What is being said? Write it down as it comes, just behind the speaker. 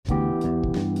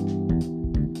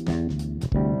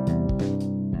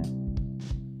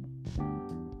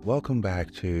Welcome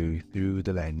back to Through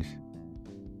the Lens,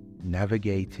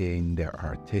 navigating the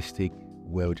artistic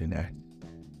wilderness.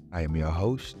 I am your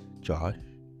host, Josh,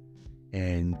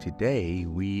 and today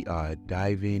we are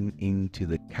diving into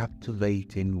the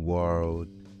captivating world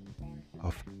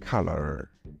of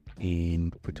color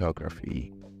in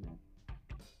photography.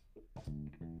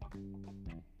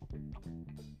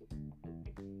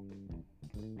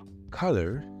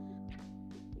 Colors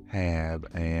have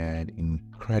an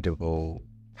incredible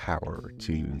power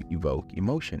to evoke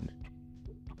emotions,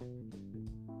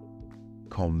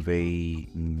 convey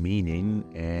meaning,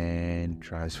 and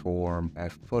transform a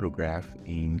photograph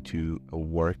into a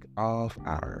work of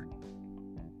art.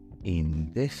 In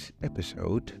this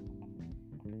episode,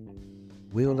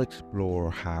 we'll explore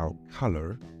how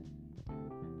color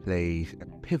plays a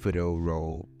pivotal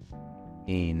role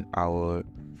in our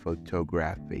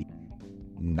photographic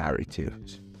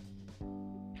narratives,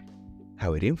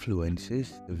 how it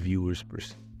influences the viewer's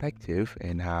perspective,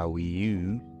 and how we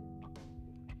use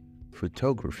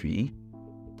photography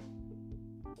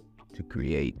to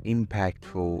create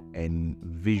impactful and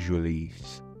visually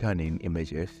stunning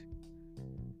images.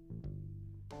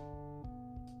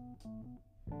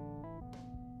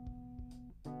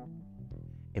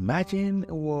 Imagine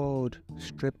a world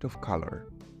stripped of color,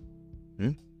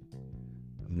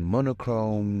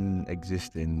 monochrome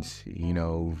existence,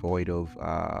 void of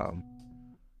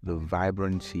the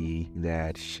vibrancy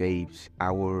that shapes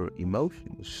our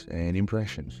emotions and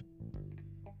impressions.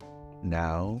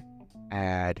 Now,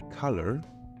 add color,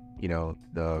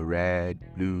 the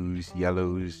red, blues,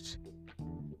 yellows,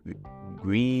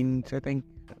 greens, I think.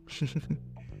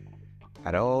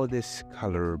 Add all this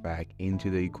color back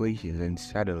into the equations, and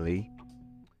suddenly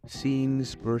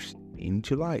scenes burst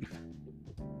into life,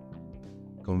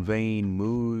 conveying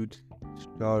moods,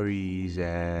 stories,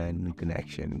 and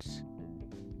connections.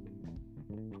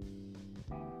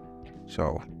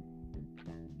 So,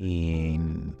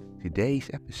 in today's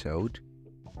episode,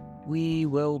 we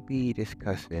will be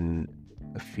discussing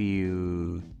a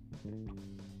few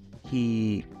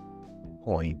key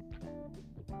points,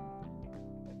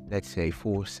 let's say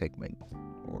 4 segments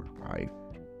or 5,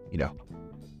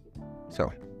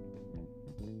 So,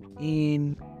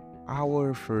 in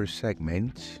our first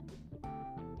segment,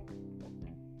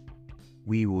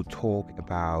 we will talk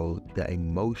about the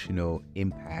emotional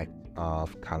impact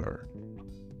of color.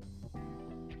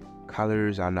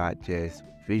 Colors are not just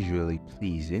visually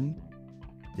pleasing,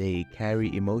 they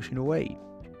carry emotional weight.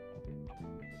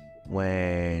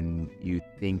 When you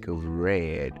think of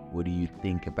red, what do you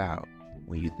think about?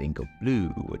 When you think of blue,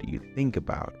 what do you think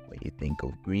about? When you think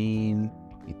of green,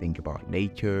 you think about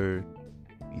nature.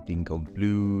 You think of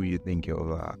blue, you think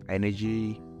of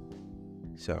energy.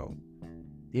 So,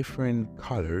 different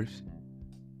colors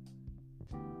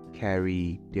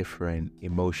carry different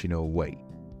emotional weight.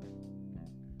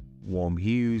 Warm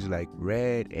hues like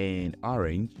red and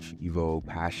orange evoke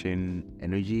passion,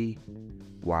 energy,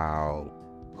 while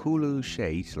cooler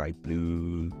shades like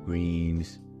blue,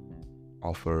 greens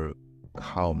offer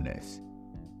calmness,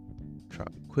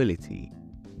 tranquility,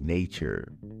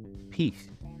 nature, peace,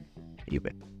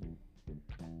 even.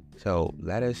 So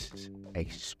let us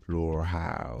explore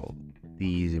how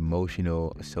these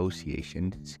emotional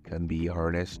associations can be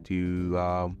harnessed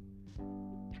to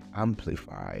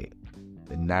amplify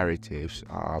the narratives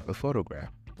of a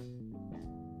photograph.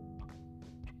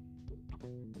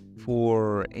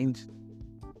 For instance,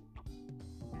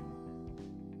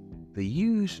 the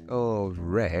use of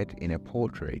red in a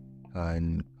portrait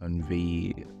can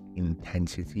convey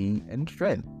intensity and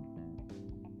strength,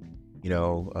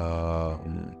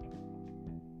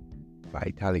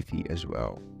 vitality as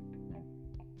well,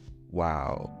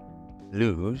 while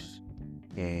blues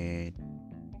can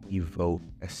evoke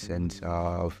a sense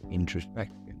of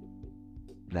introspection.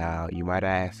 Now, you might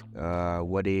ask,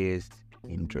 what is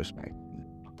introspection?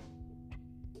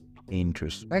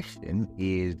 Introspection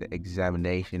is the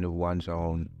examination of one's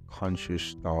own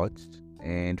conscious thoughts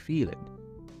and feelings.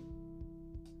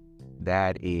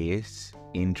 That is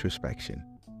introspection.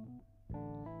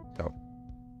 So,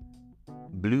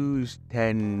 blues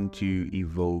tend to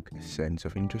evoke a sense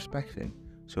of introspection.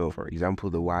 So, for example,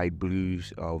 the wide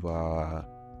blues of a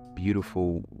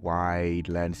beautiful wide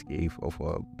landscape of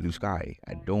a blue sky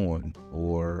at dawn,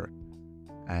 or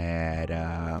at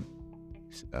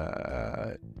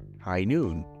high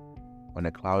noon on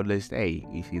a cloudless day.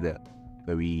 You see the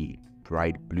very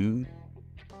bright blue,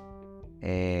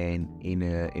 and in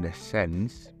a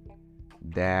sense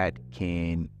that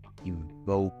can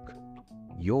evoke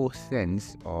your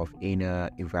sense of inner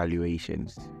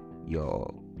evaluations,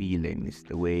 your feelings,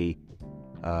 the way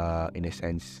in a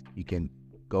sense you can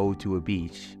go to a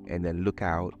beach and then look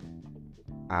out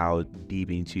deep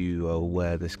into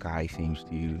where the sky seems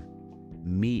to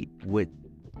meet with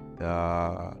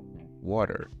the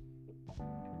water,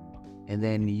 and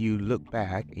then you look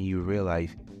back and you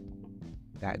realize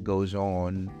that goes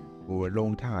on for a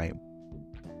long time,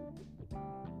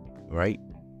 right?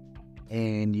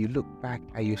 And you look back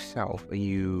at yourself and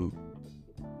you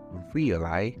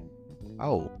realize,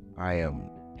 oh, I am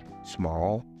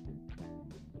small,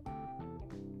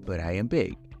 but I am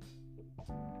big.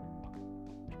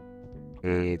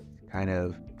 It's kind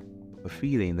of a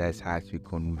feeling that's hard to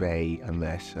convey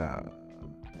unless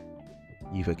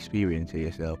you've experienced it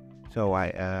yourself. So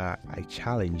I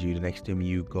challenge you, the next time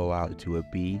you go out to a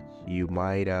beach, you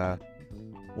might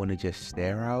want to just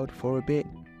stare out for a bit.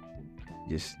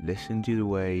 Just listen to the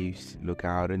waves, look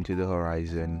out into the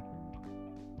horizon,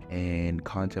 and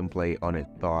contemplate on a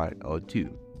thought or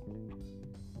two.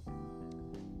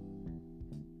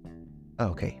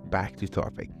 Okay, back to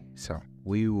topic. So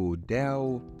we will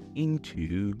delve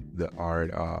into the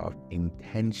art of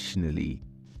intentionally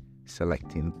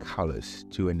selecting colors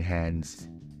to enhance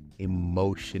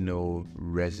emotional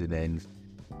resonance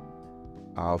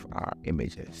of our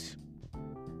images.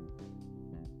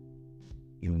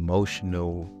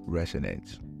 Emotional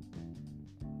resonance.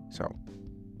 So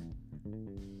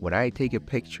when I take a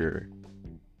picture,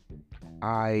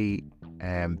 I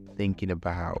am thinking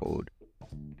about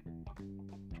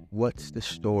what's the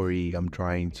story I'm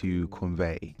trying to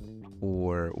convey,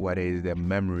 or what is the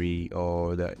memory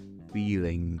or the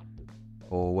feeling,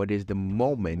 or what is the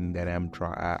moment that I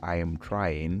am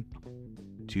trying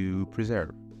to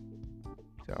preserve.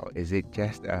 So is it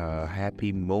just a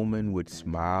happy moment with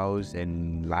smiles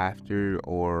and laughter,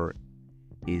 or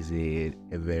is it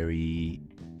a very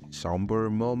somber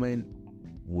moment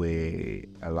with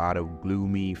a lot of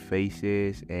gloomy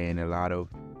faces and a lot of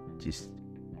just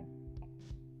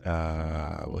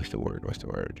what's the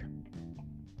word?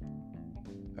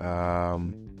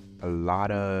 A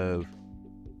lot of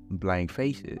blank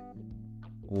faces,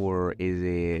 or is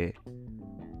it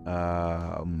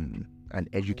an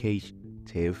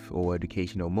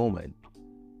educational moment?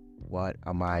 What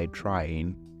am I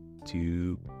trying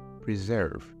to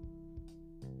preserve?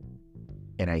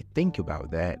 And I think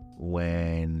about that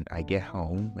when I get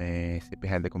home and sit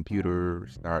behind the computer,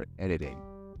 start editing,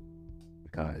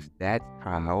 because that's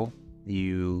how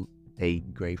you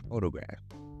take great photographs.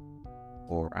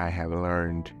 Or I have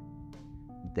learned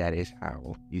that is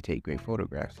how you take great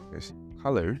photographs, because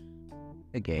colors,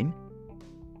 again,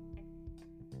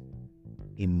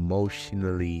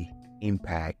 emotionally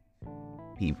impact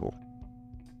people.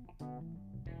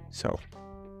 So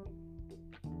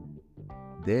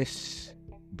this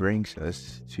brings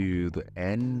us to the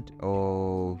end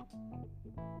of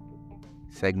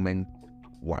segment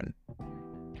 1.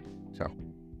 So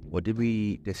what did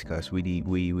we discuss?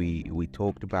 We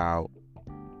talked about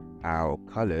how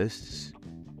colors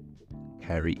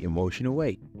carry emotional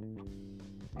weight,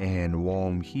 and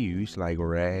warm hues like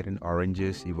red and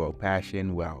oranges evoke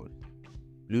passion, while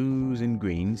blues and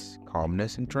greens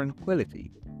calmness and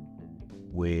tranquility.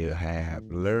 We have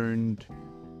learned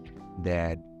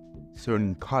that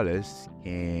certain colors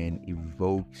can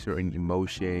evoke certain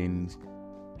emotions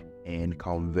and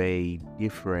convey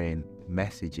different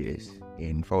messages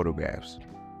in photographs.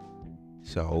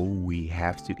 So we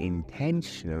have to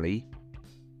intentionally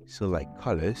select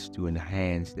colors to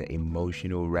enhance the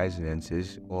emotional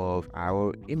resonances of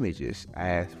our images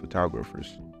as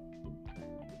photographers.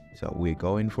 So we're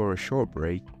going for a short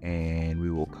break, and we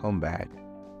will come back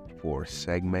for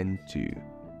segment 2.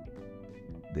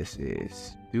 This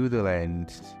is Through the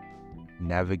Lens,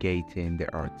 Navigating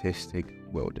the Artistic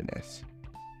Wilderness.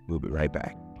 We'll be right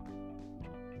back.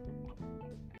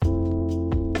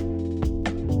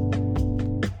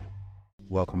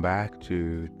 Welcome back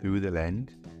to Through the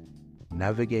Lens,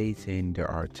 Navigating the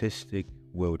Artistic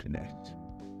Wilderness.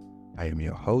 I am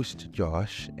your host,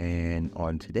 Josh, and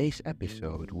on today's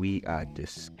episode, we are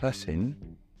discussing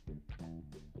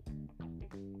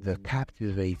the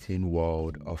captivating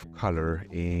world of color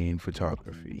in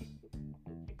photography.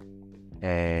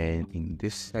 And in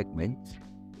this segment,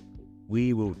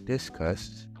 we will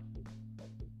discuss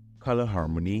color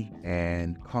harmony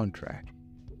and contrast.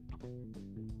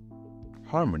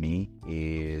 Harmony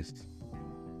is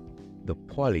the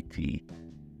quality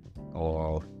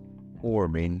of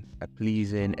forming a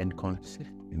pleasing and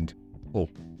consistent whole,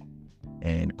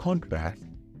 and contrast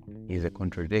is a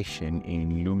contradiction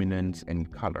in luminance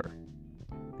and color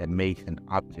that makes an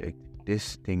object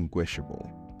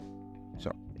distinguishable.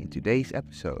 So in today's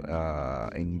episode,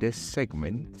 in this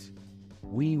segment,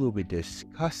 we will be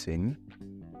discussing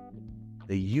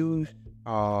the use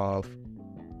of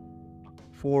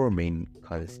forming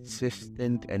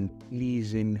consistent and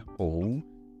pleasing whole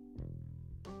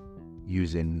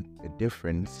using the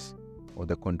difference or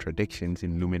the contradictions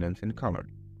in luminance and color.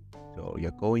 So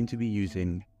you're going to be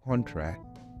using contrast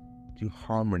to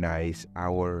harmonize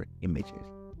our images.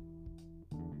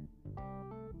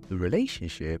 The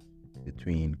relationship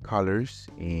between colors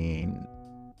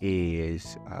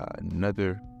is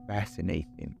another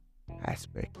fascinating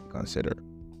aspect to consider.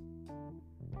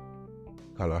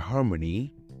 Color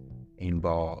harmony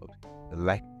involves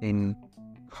selecting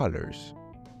colors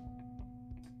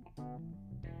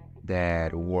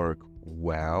that work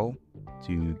well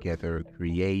together,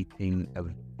 creating a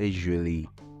visually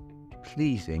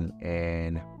pleasing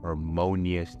and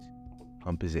harmonious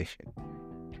composition.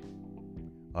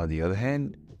 On the other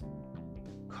hand,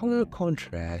 color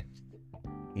contrast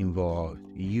involves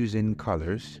using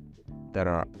colors that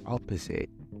are opposite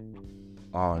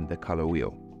on the color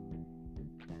wheel.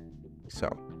 So,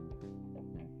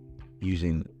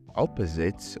 using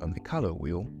opposites on the color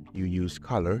wheel, you use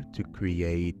color to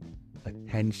create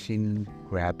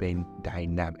attention-grabbing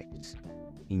dynamics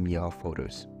in your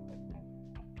photos.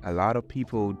 A lot of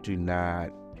people do not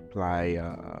apply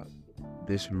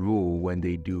this rule when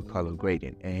they do color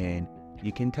grading, and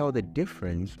you can tell the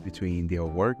difference between their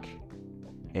work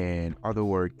and other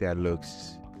work that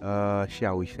looks,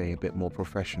 shall we say, a bit more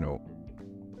professional.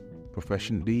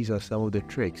 These are some of the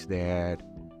tricks that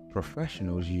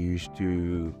professionals use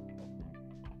to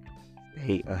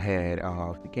stay ahead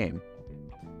of the game.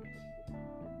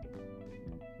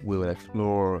 We'll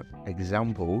explore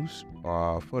examples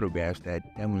of photographs that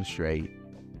demonstrate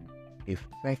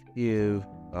effective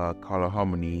color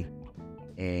harmony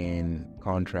and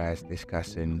contrast,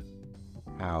 discussing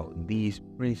how these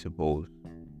principles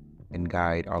can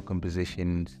guide our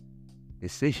compositions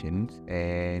decisions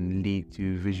and lead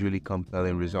to visually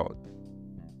compelling results.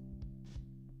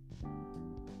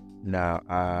 Now,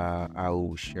 I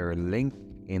will share a link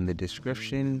in the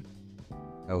description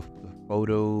of the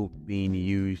photo being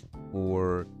used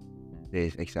for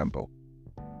this example.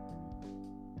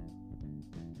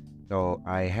 So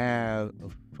I have a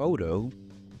photo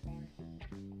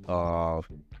of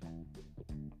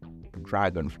a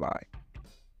dragonfly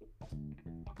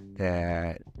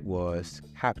that was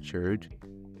captured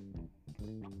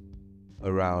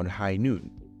around high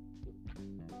noon.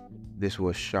 This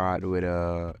was shot with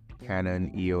a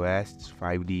Canon EOS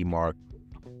 5D Mark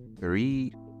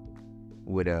III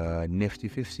with a Nifty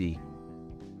 50.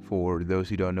 For those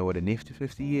who don't know what a Nifty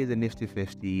 50 is, a Nifty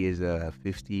 50 is a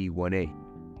 51A.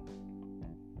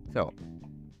 So,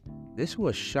 this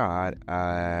was shot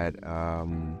at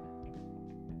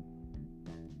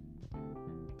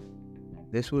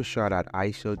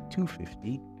ISO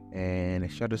 250 and a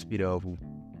shutter speed of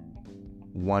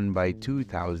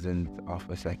 1/2000th of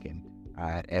a second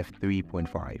at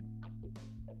f3.5.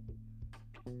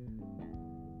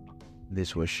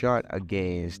 This was shot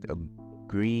against a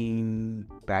green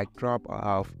backdrop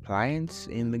of plants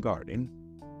in the garden,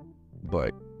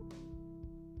 but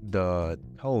the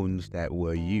tones that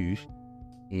were used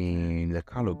in the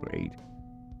color grade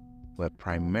were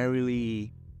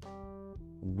primarily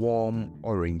warm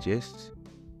oranges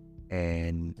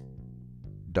and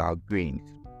dark greens.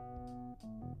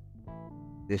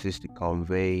 This is to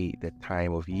convey the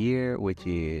time of year, which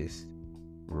is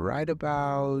right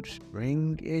about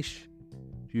spring-ish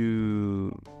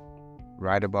to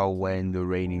right about when the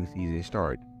raining season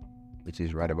starts, which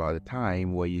is right about the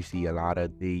time where you see a lot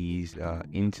of these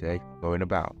insects going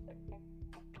about.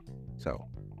 So,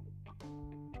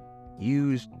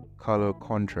 use color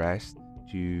contrast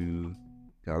to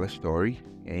tell a story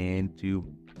and to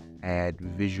add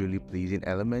visually pleasing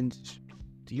elements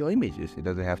to your images. It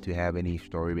doesn't have to have any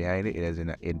story behind it.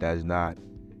 It does not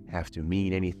have to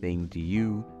mean anything to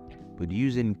you, but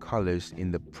using colors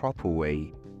in the proper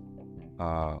way,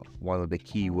 one of the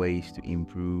key ways to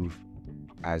improve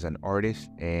as an artist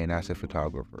and as a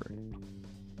photographer.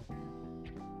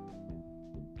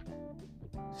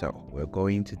 So we're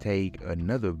going to take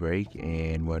another break,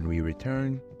 and when we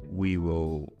return, we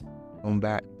will come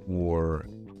back for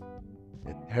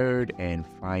the third and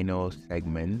final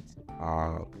segment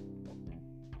of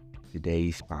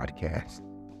today's podcast.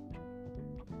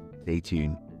 Stay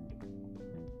tuned.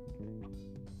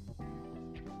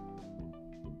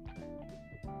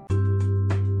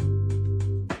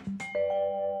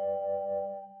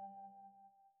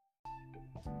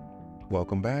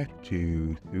 Welcome back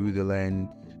to Through the Lens,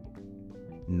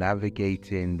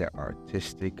 Navigating the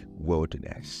Artistic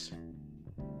Wilderness.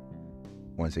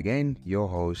 Once again, your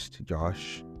host,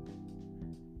 Josh.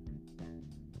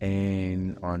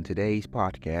 And on today's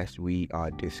podcast, we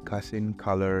are discussing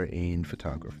color in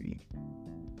photography.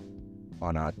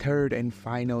 On our third and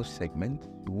final segment,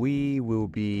 we will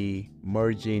be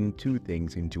merging two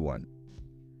things into one: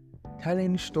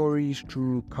 telling stories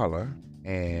through color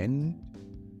and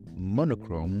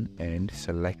monochrome and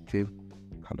selective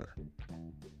color.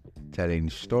 Telling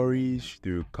stories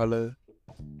through color,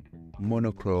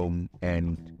 monochrome,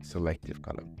 and selective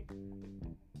color.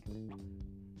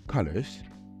 Colors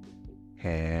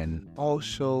can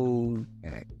also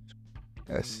act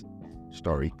as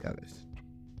storytellers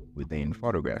within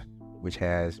photographs, which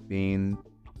has been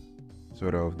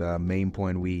sort of the main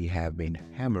point we have been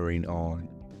hammering on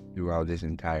throughout this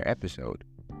entire episode.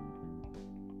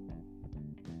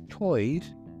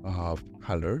 Choice of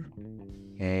color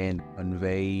can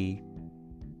convey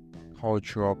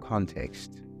cultural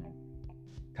context,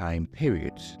 time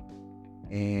periods,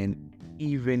 and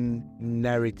even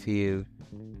narrative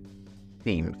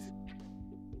themes.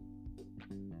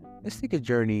 Let's take a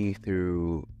journey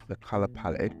through the color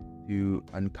palette to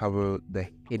uncover the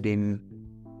hidden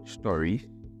stories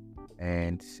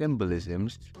and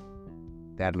symbolisms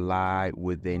that lie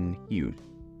within hues.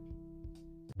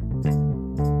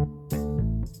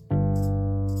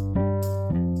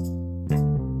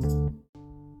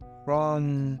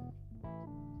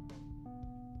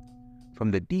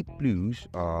 From the deep blues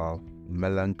of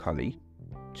melancholy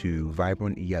to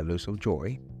vibrant yellows of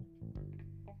joy,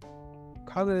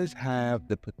 colors have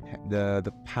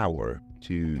the power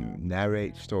to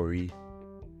narrate stories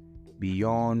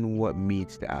beyond what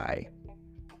meets the eye.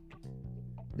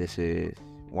 This is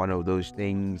one of those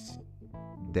things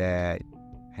that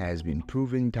has been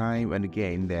proven time and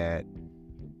again that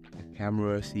the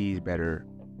camera sees better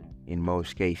in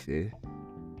most cases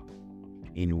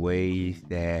in ways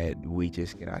that we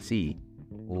just cannot see,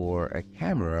 or a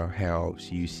camera helps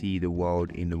you see the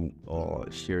world or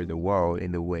share the world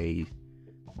in the ways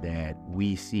that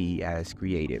we see as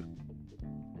creative.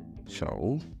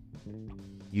 So,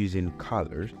 using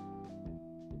colors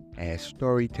as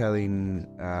storytelling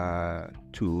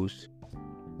tools,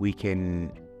 we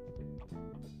can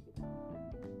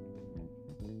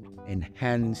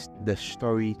enhance the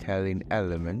storytelling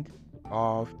element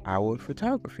of our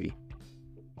photography.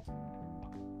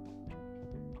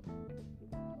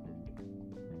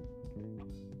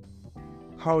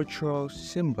 Cultural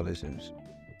symbolisms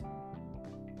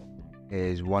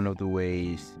is one of the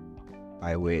ways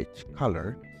by which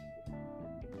color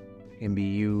can be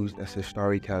used as a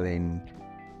storytelling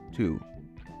tool.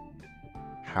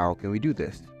 How can we do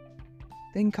this?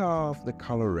 Think of the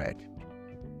color red.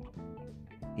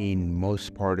 In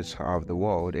most parts of the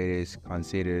world, it is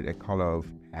considered a color of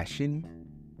passion,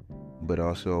 but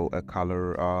also a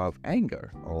color of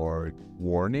anger or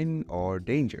warning or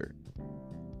danger.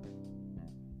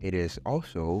 It is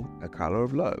also a color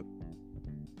of love.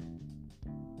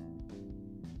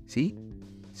 See?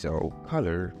 So,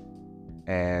 color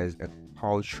as a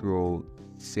cultural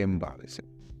symbolism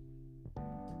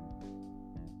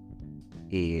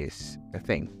is a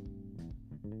thing.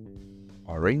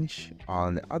 Orange,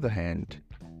 on the other hand,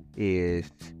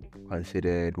 is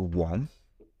considered warmth,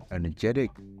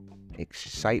 energetic,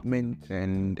 excitement,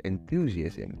 and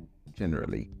enthusiasm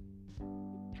generally.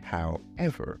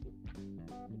 However,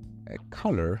 a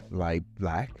color like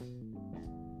black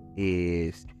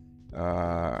is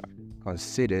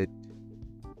considered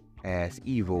as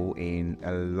evil in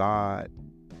a lot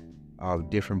of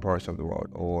different parts of the world,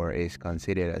 or is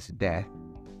considered as death.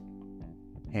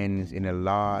 Hence, in a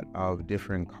lot of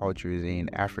different cultures in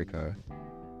Africa,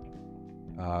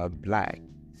 black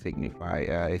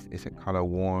it's a color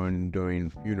worn during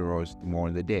funerals to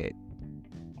mourn the dead.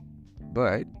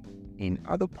 But in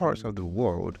other parts of the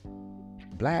world,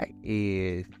 black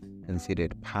is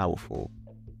considered powerful.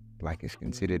 Black is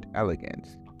considered elegant.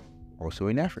 Also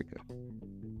in Africa,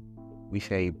 we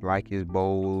say black is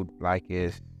bold, black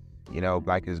is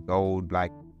gold,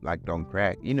 black don't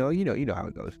crack. You know how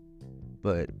it goes.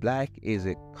 But black is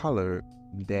a color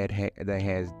that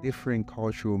has different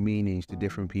cultural meanings to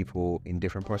different people in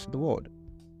different parts of the world.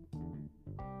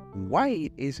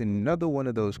 White is another one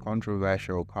of those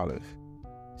controversial colors.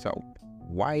 So,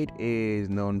 white is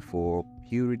known for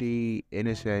purity,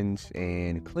 innocence,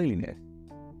 and cleanliness.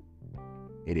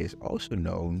 It is also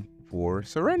known for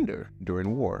surrender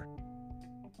during war.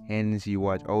 Hence, you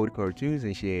watch old cartoons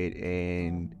and shit,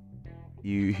 and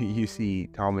you see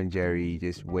Tom and Jerry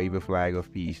just wave a flag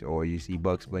of peace, or you see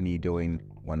Bugs Bunny doing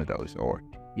one of those, or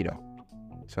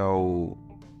So,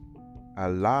 a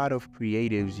lot of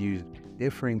creatives use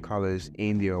different colors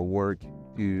in their work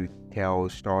to tell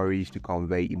stories, to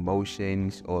convey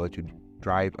emotions, or to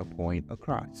drive a point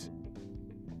across.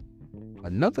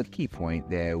 Another key point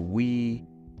that we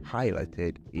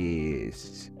highlighted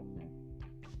is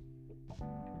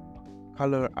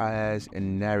color as a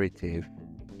narrative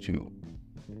tool.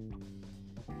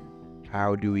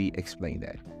 How do we explain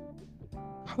that?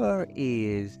 Color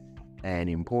is an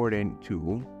important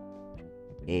tool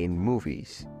in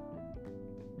movies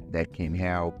that can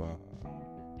help a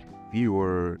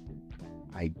viewer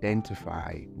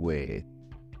identify with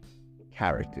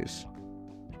characters.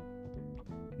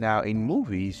 Now, in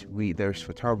movies, there's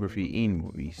photography in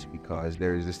movies because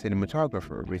there is a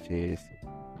cinematographer, which is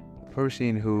a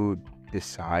person who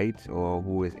decides or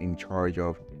who is in charge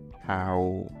of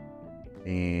how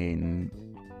a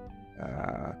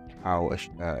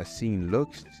scene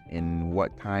looks and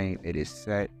what time it is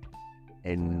set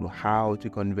and how to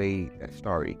convey that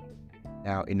story.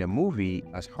 Now, in a movie,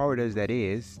 as hard as that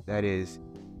is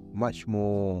much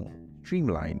more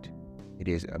streamlined. It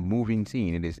is a moving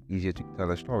scene. It is easier to tell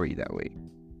a story that way.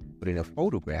 But in a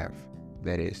photograph,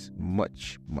 that is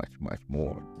much, much, much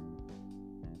more.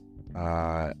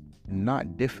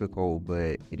 Not difficult,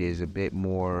 but it is a bit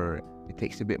more, it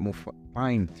takes a bit more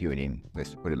fine tuning.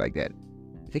 Let's put it like that.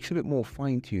 It takes a bit more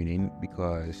fine tuning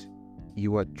because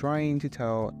you are trying to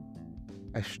tell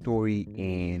a story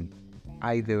in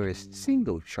either a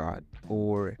single shot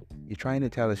or you're trying to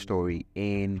tell a story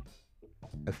in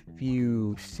a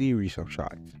few series of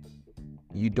shots.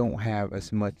 You don't have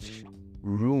as much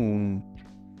room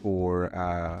for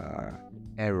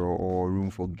error or room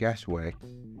for guesswork.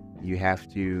 You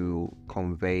have to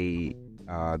convey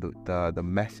the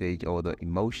message or the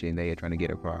emotion that you're trying to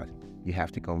get across. You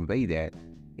have to convey that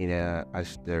in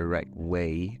as direct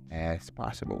way as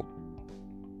possible.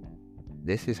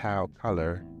 This is how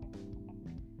color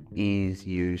is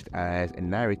used as a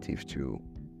narrative tool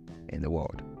in the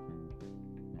world.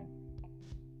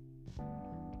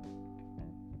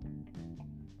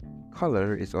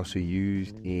 Color is also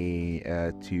used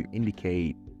to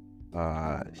indicate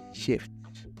shifts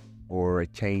or a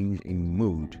change in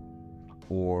mood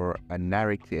or a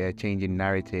change in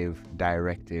narrative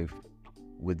directive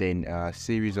within a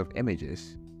series of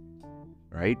images,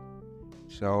 right?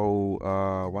 So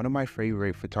one of my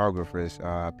favorite photographers,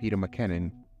 Peter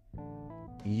McKinnon,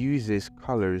 uses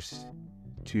colors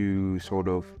to sort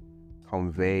of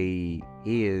convey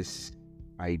his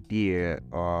idea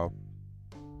of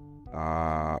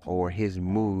or his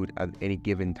mood at any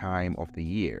given time of the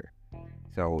year.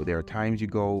 So there are times you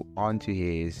go onto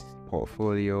his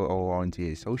portfolio or onto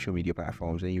his social media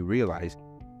platforms and you realize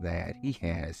that he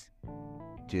has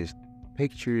just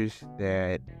pictures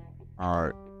that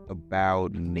are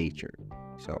about nature.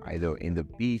 So either in the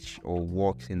beach or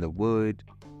walks in the wood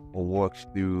or walks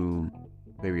through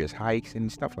various hikes and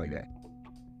stuff like that.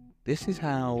 This is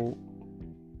how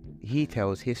he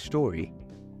tells his story.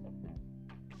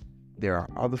 There are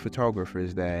other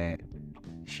photographers that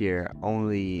share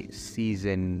only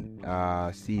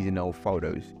seasonal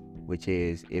photos, which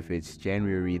is if it's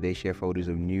January, they share photos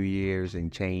of New Year's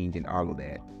and change and all of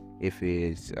that. If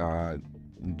it's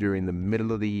during the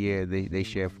middle of the year, they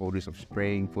share photos of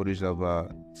spring, photos of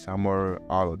summer,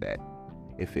 all of that.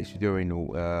 If it's during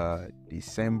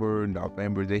December,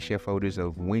 November, they share photos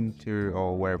of winter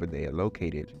or wherever they are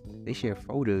located. They share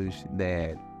photos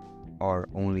that are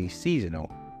only seasonal.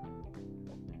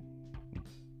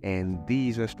 And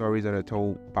these are stories that are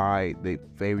told by the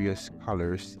various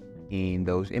colors in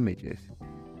those images.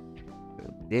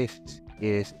 So this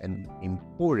is an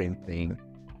important thing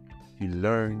to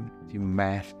learn, to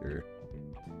master,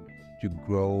 to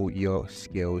grow your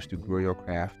skills, to grow your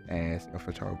craft as a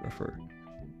photographer.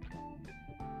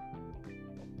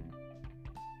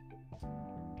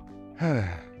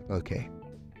 Okay,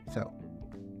 so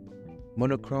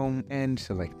monochrome and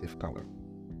selective color.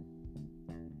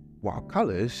 While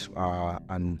colors are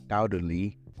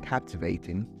undoubtedly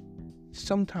captivating,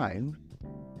 sometimes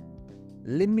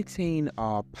limiting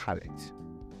our palette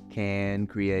can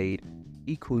create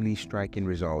equally striking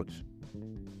results.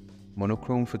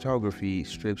 Monochrome photography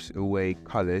strips away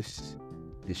colors,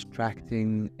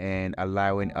 distracting and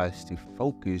allowing us to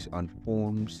focus on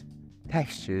forms,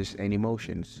 textures, and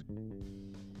emotions.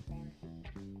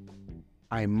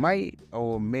 I might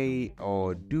or may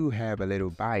or do have a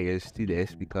little bias to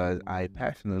this because I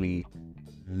personally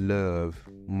love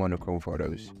monochrome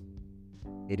photos.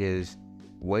 It is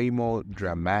way more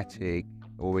dramatic,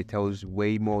 or it tells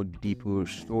way more deeper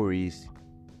stories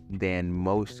than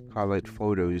most colored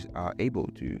photos are able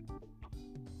to.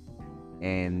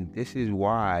 And this is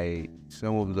why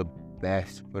some of the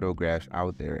best photographs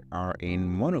out there are in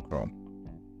monochrome.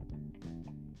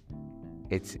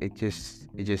 It just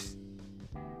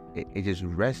it just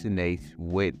resonates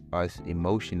with us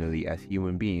emotionally as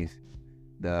human beings.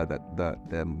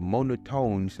 The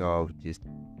monotones of just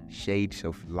shades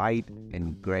of light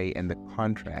and gray and the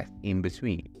contrast in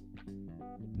between,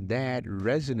 that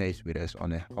resonates with us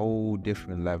on a whole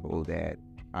different level that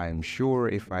I'm sure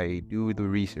if I do the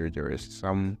research, there is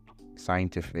some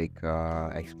scientific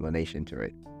explanation to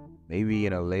it. Maybe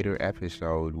in a later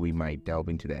episode, we might delve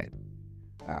into that.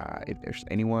 If there's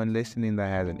anyone listening that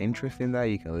has an interest in that,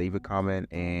 you can leave a comment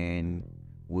and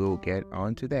we'll get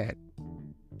on to that.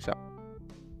 So,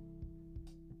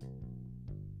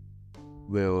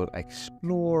 we'll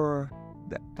explore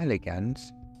the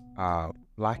elegance of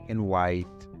black and white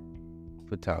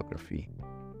photography.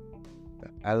 The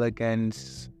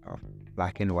elegance of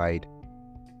black and white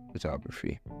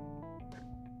photography.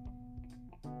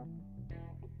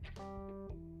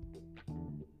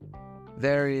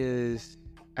 There is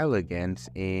elegance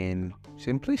in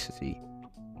simplicity.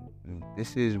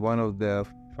 This is one of the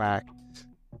facts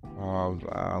of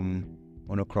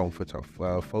monochrome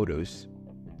photos.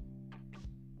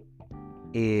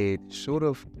 It sort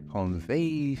of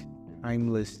conveys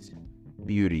timeless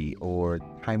beauty or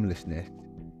timelessness,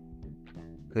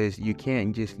 because you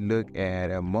can't just look at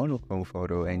a monochrome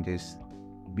photo and just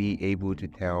be able to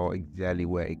tell exactly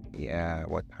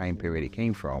what time period it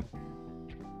came from.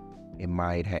 It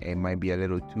might be a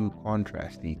little too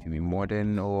contrasty to be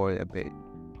modern, or a bit.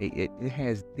 It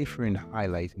has different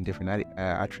highlights and different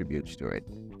attributes to it.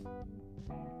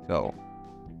 So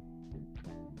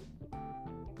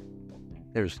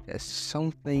there's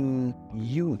something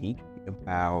unique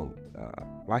about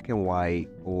black and white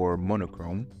or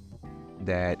monochrome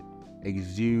that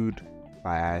exude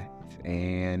class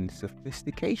and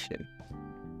sophistication.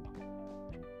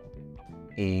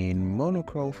 In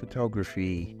monochrome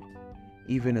photography,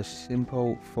 even a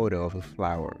simple photo of a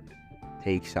flower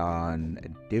takes on a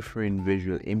different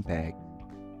visual impact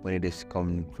when it is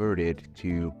converted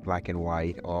to black and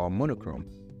white or monochrome.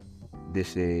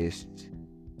 This is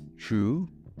true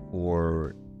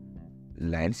for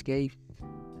landscapes.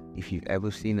 If you've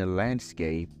ever seen a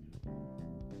landscape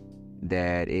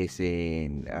that is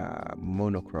in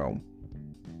monochrome,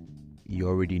 you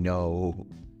already know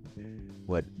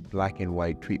what black and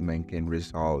white treatment can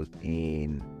result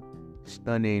in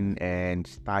stunning and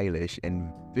stylish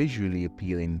and visually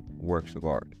appealing works of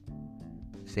art.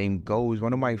 Same goes,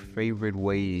 one of my favorite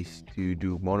ways to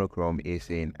do monochrome is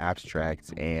in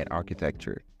abstracts and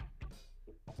architecture,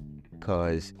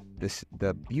 because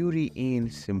the beauty in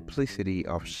simplicity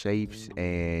of shapes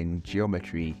and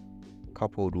geometry,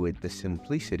 coupled with the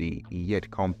simplicity yet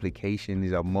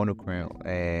complications of monochrome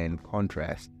and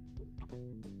contrast,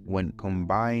 when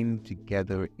combined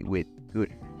together with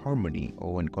good harmony,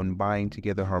 or when combined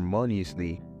together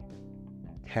harmoniously,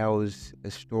 tells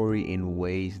a story in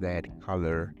ways that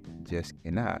color just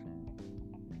cannot.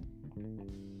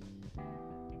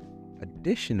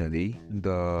 Additionally,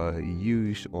 the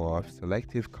use of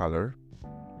selective color,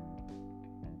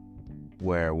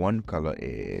 where one color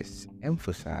is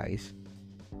emphasized,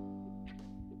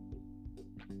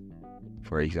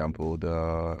 for example,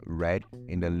 the red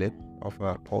in the lip of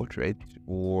a portrait,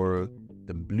 or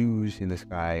the blues in the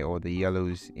sky, or the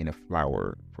yellows in a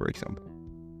flower, for example.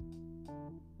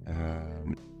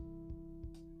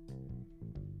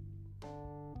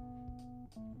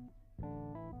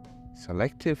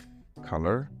 Selective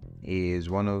color is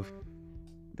one of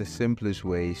the simplest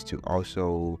ways to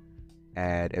also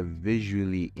add a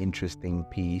visually interesting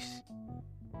piece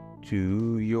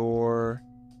to your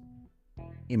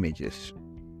images.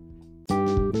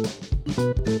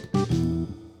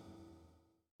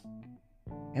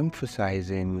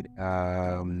 Emphasizing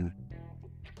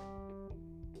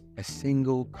a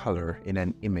single color in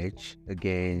an image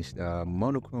against a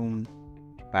monochrome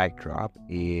backdrop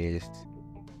is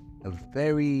a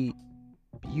very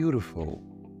beautiful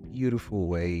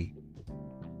way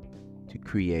to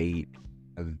create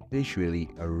a visually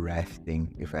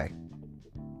arresting effect.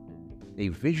 A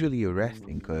visually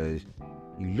arresting because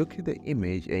you look at the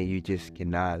image and you just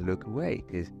cannot look away,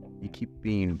 because you keep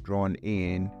being drawn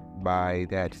in by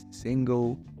that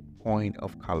single point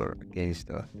of color against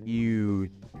a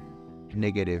huge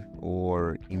negative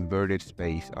or inverted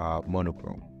space of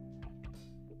monochrome.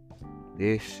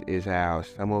 This is how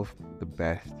some of the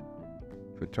best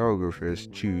photographers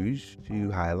choose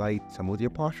to highlight some of their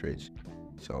portraits.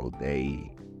 So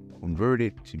they convert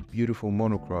it to beautiful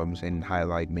monochromes and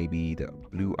highlight maybe the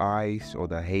blue eyes, or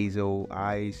the hazel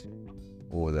eyes,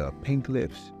 or the pink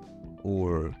lips,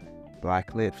 or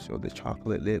black lips, or the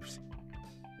chocolate lips,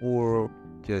 or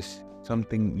just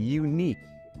something unique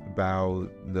about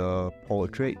the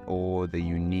portrait, or the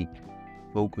unique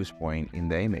focus point in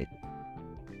the image.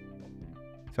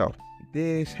 So,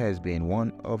 this has been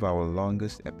one of our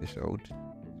longest episodes,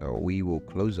 so we will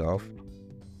close off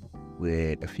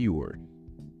with a few words.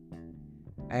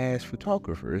 As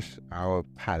photographers, our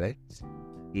palette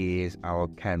is our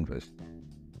canvas.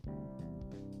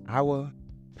 Our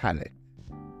palette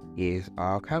is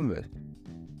our canvas.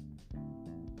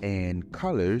 And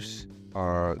colors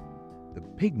are the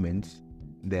pigments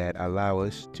that allow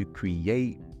us to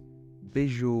create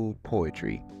visual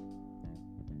poetry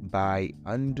by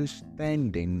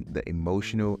understanding the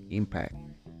emotional impact,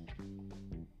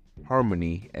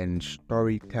 harmony, and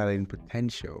storytelling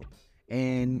potential,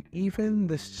 and even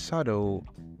the subtlety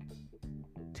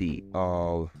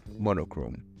of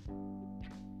monochrome.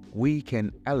 We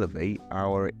can elevate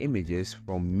our images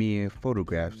from mere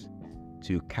photographs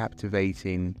to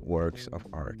captivating works of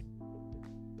art.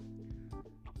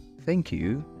 Thank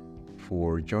you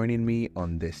for joining me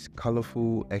on this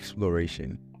colorful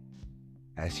exploration.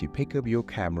 As you pick up your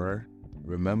camera,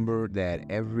 remember that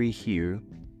every hue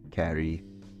carries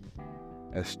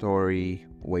a story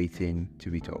waiting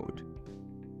to be told.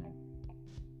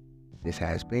 This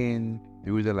has been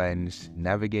Through the Lens,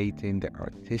 Navigating the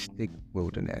Artistic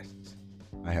Wilderness.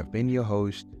 I have been your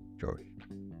host, George.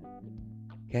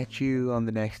 Catch you on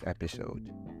the next episode.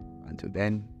 Until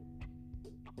then,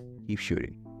 keep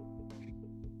shooting.